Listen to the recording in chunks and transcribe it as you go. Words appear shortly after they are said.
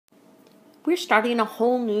We're starting a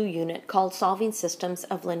whole new unit called Solving Systems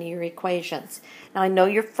of Linear Equations. Now I know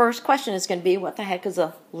your first question is going to be, what the heck is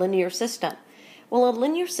a linear system? Well, a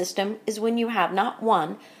linear system is when you have not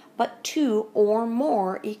one, but two or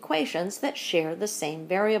more equations that share the same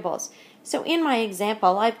variables. So in my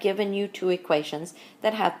example, I've given you two equations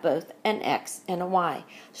that have both an x and a y.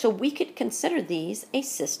 So we could consider these a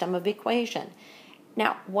system of equation.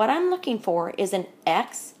 Now, what I'm looking for is an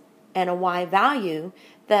x and a y value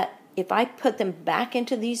that, if I put them back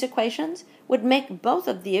into these equations, would make both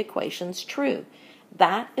of the equations true.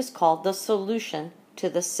 That is called the solution to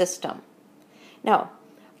the system. Now,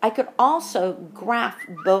 I could also graph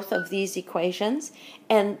both of these equations,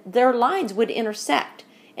 and their lines would intersect.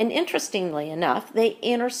 And interestingly enough, they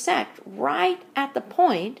intersect right at the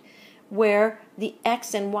point where the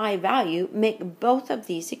x and y value make both of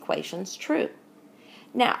these equations true.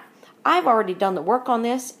 Now, I've already done the work on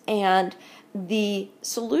this, and the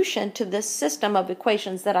solution to this system of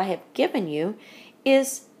equations that I have given you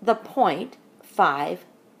is the point 5,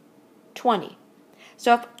 20.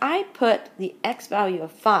 So if I put the x value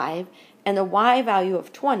of 5 and the y value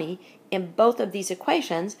of 20 in both of these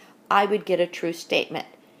equations, I would get a true statement.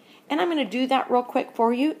 And I'm going to do that real quick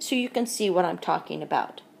for you so you can see what I'm talking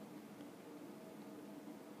about.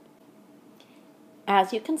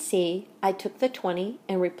 As you can see, I took the 20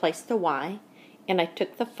 and replaced the y, and I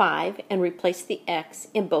took the 5 and replaced the x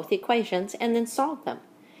in both equations and then solved them.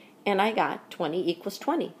 And I got 20 equals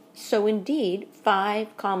 20. So indeed,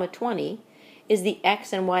 5, 20 is the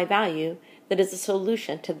x and y value that is a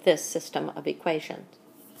solution to this system of equations.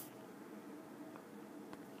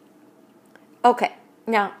 Okay,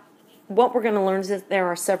 now what we're going to learn is that there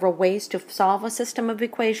are several ways to solve a system of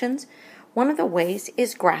equations. One of the ways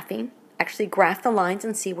is graphing. Actually graph the lines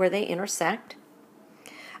and see where they intersect.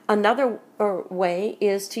 Another way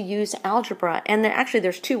is to use algebra, and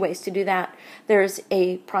there's two ways to do that. There's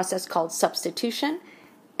a process called substitution,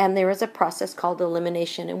 and there is a process called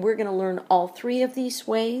elimination, and we're going to learn all three of these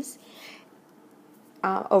ways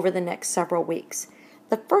over the next several weeks.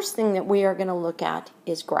 The first thing that we are going to look at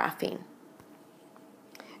is graphing.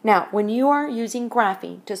 Now, when you are using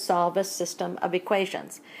graphing to solve a system of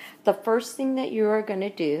equations, the first thing that you are going to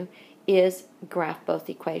do is graph both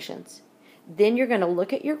equations. Then you're going to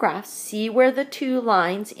look at your graph, see where the two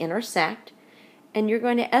lines intersect, and you're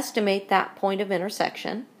going to estimate that point of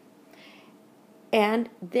intersection. And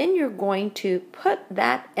then you're going to put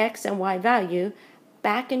that x and y value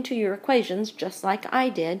back into your equations, just like I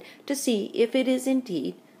did, to see if it is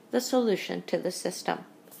indeed the solution to the system.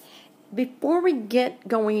 Before we get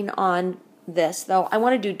going on this, though, I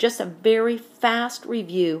want to do just a very fast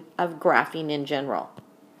review of graphing in general.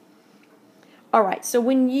 All right, so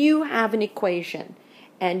when you have an equation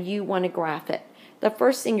and you want to graph it, the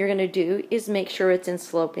first thing you're going to do is make sure it's in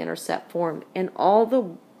slope-intercept form. And all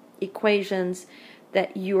the equations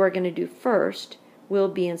that you are going to do first will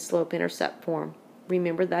be in slope-intercept form.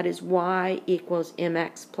 Remember, that is y equals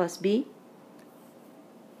mx plus b.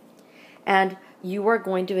 And you are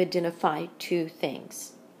going to identify two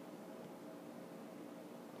things.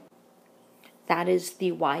 That is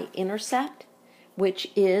the y-intercept,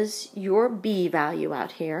 which is your b value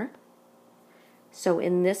out here. So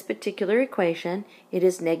in this particular equation, it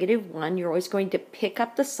is -1. You're always going to pick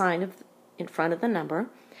up the sign in front of the number.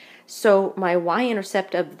 So my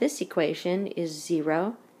y-intercept of this equation is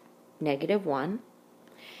 0, -1.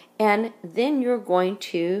 And then you're going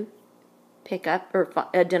to pick up or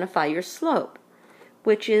identify your slope,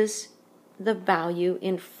 which is the value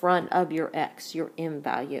in front of your x, your m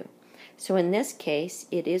value. So in this case,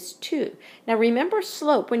 it is 2. Now remember,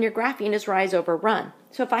 slope when you're graphing is rise over run.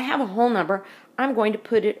 So if I have a whole number, I'm going to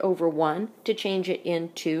put it over 1 to change it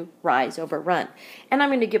into rise over run. And I'm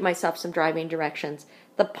going to give myself some driving directions.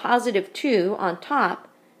 The positive 2 on top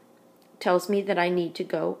tells me that I need to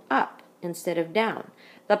go up instead of down.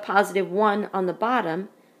 The positive 1 on the bottom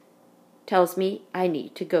tells me I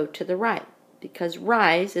need to go to the right, because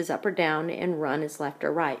rise is up or down and run is left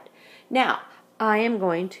or right. Now, I am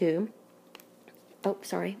going to, oh,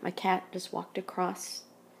 sorry, my cat just walked across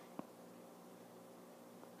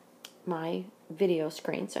my video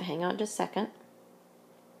screen, so hang on just a second.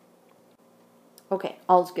 Okay,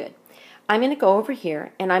 all's good. I'm going to go over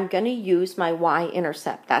here, and I'm going to use my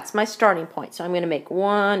y-intercept. That's my starting point. So I'm going to make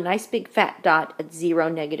one nice big fat dot at 0,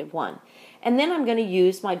 -1. And then I'm going to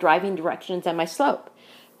use my driving directions and my slope.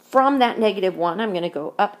 From that -1, I'm going to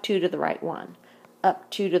go up 2 to the right 1, up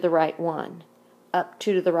 2 to the right 1, up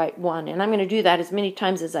 2 to the right 1. And I'm going to do that as many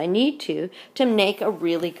times as I need to make a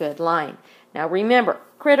really good line. Now remember,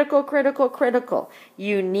 critical, critical, critical.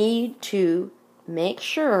 You need to make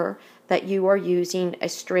sure that you are using a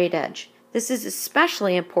straight edge. This is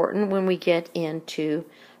especially important when we get into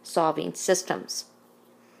solving systems.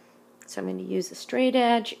 So I'm going to use a straight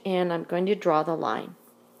edge, and I'm going to draw the line.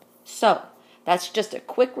 So that's just a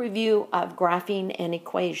quick review of graphing an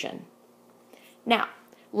equation. Now,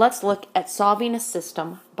 let's look at solving a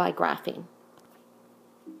system by graphing.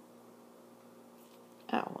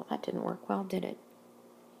 Oh, well, that didn't work well, did it?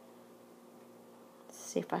 Let's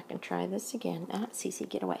see if I can try this again. Cece,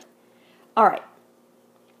 get away. All right.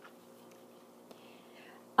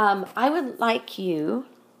 I would like you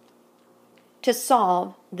to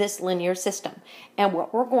solve this linear system. And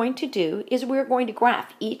what we're going to do is we're going to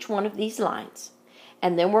graph each one of these lines.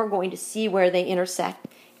 And then we're going to see where they intersect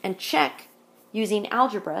and check using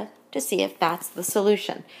algebra to see if that's the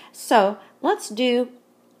solution. So let's do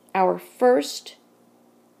our first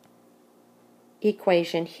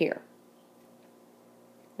equation here.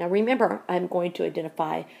 Now remember, I'm going to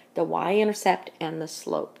identify the y-intercept and the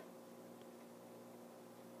slope.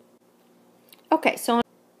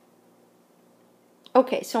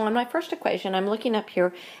 Okay, so on my first equation, I'm looking up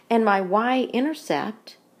here, and my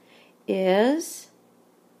y-intercept is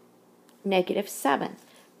 -7.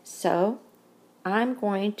 So I'm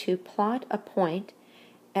going to plot a point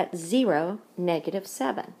at 0,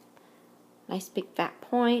 -7. Nice big fat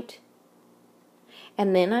point.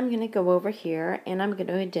 And then I'm going to go over here, and I'm going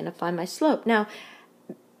to identify my slope. Now,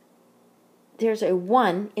 there's a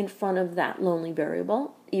 1 in front of that lonely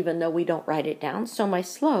variable, even though we don't write it down. So my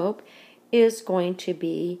slope is going to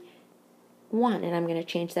be 1, and I'm going to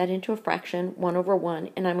change that into a fraction, 1 over 1,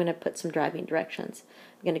 and I'm going to put some driving directions.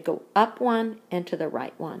 I'm going to go up 1 and to the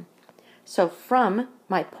right 1. So from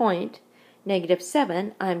my point,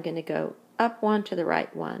 -7, I'm going to go up 1 to the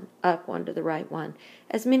right 1, up 1 to the right 1,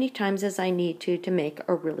 as many times as I need to make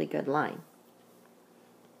a really good line.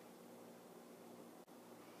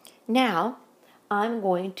 Now, I'm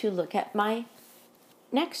going to look at my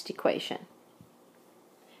next equation.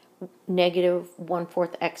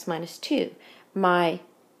 -1/4 x minus 2. My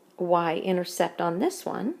y-intercept on this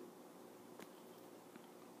one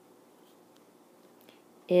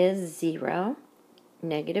is 0,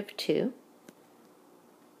 -2.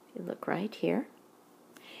 You look right here.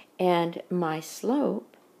 And my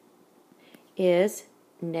slope is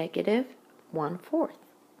 -1/4.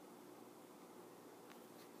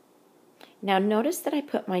 Now notice that I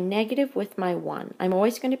put my negative with my 1. I'm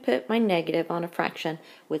always going to put my negative on a fraction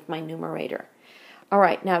with my numerator. All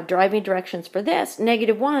right, now driving directions for this.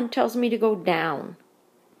 -1 tells me to go down.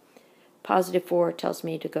 +4 tells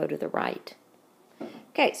me to go to the right.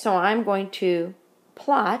 Okay, so I'm going to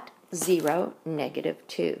plot 0,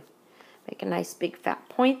 -2. Make a nice big fat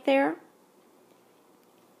point there.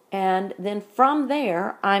 And then from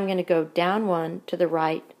there, I'm going to go down 1 to the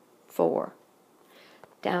right 4.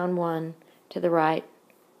 Down 1 to the right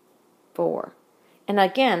 4. And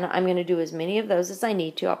again, I'm going to do as many of those as I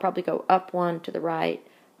need to. I'll probably go up 1 to the right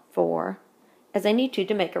 4 as I need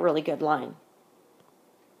to make a really good line.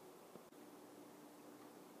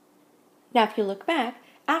 Now if you look back,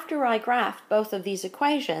 after I graph both of these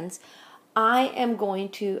equations, I am going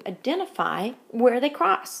to identify where they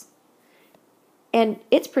cross. And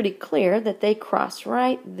it's pretty clear that they cross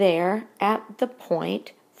right there at the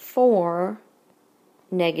point 4,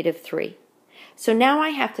 -3. So now I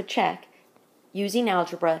have to check using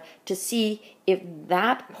algebra to see if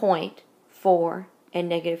that point 4 and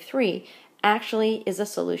 -3 actually is a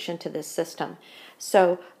solution to this system.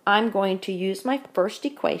 So I'm going to use my first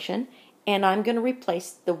equation, and I'm going to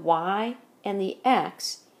replace the y and the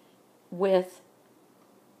x with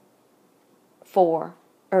 4,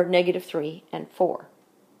 or -3 and 4.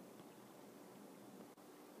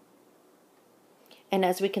 And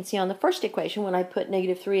as we can see on the first equation, when I put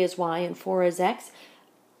 -3 as y and 4 as x,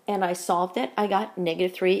 and I solved it, I got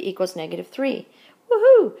 -3 equals -3.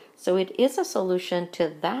 Woohoo! So it is a solution to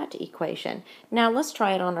that equation. Now let's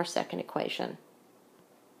try it on our second equation.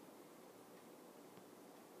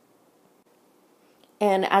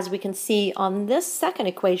 And as we can see on this second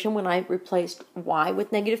equation, when I replaced y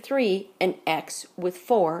with -3 and x with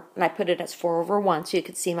 4, and I put it as 4 over 1 so you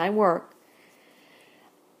could see my work,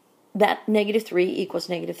 that -3 equals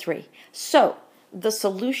 -3. So the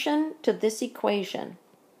solution to this equation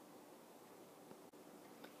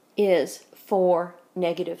is 4,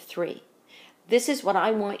 -3. This is what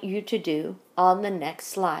I want you to do on the next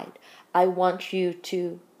slide. I want you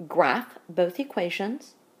to graph both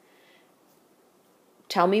equations,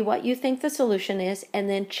 tell me what you think the solution is, and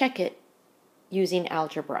then check it using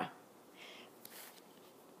algebra.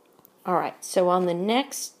 All right, so on the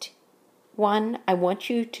next one, I want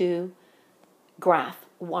you to graph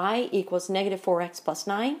y equals -4x plus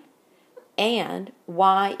 9 and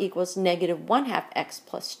y equals negative 1/2 x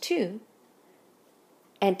plus 2,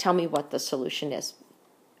 and tell me what the solution is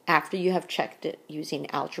after you have checked it using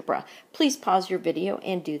algebra. Please pause your video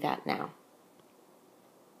and do that now.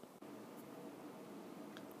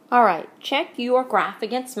 All right, check your graph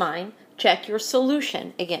against mine. Check your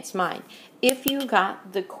solution against mine. If you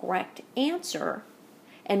got the correct answer,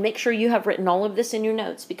 and make sure you have written all of this in your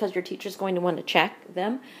notes because your teacher's going to want to check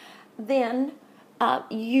them, then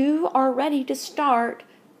you are ready to start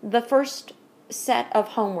the first set of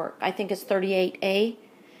homework. I think it's 38A,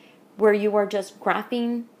 where you are just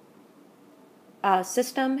graphing a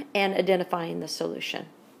system and identifying the solution.